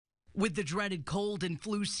With the dreaded cold and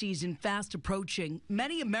flu season fast approaching,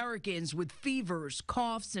 many Americans with fevers,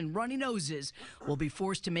 coughs, and runny noses will be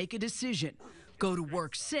forced to make a decision: go to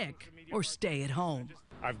work sick or stay at home.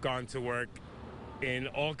 I've gone to work in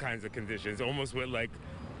all kinds of conditions, almost with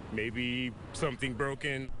maybe something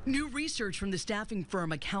broken. New research from the staffing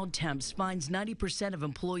firm Account Temps finds 90% of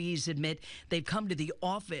employees admit they've come to the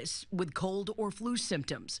office with cold or flu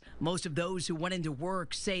symptoms. Most of those who went into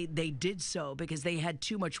work say they did so because they had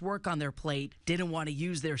too much work on their plate, didn't want to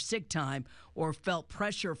use their sick time, or felt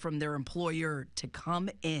pressure from their employer to come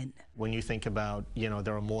in. When you think about,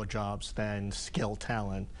 there are more jobs than skilled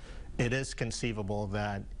talent, it is conceivable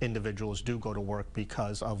that individuals do go to work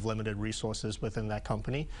because of limited resources within that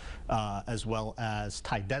company, as well as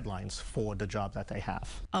tight deadlines for the job that they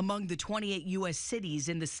have. Among the 28 U.S. cities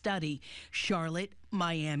in the study, Charlotte,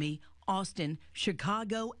 Miami, Austin,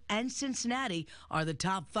 Chicago, and Cincinnati are the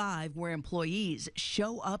top 5 where employees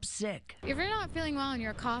show up sick. If you're not feeling well and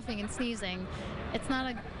you're coughing and sneezing, it's not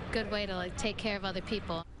a good way to take care of other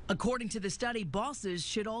people. According to the study, bosses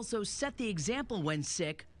should also set the example when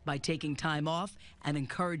sick by taking time off and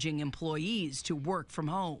encouraging employees to work from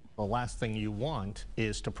home. The last thing you want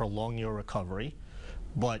is to prolong your recovery,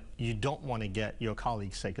 but you don't want to get your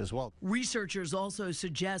colleagues sick as well. Researchers also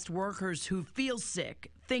suggest workers who feel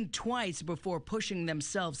sick think twice before pushing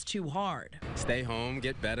themselves too hard. Stay home,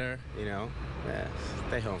 get better,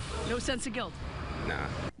 stay home. No sense of guilt? Nah.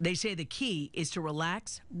 They say the key is to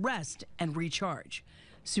relax, rest, and recharge.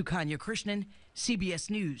 Sukanya Krishnan, CBS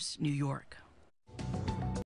News, New York.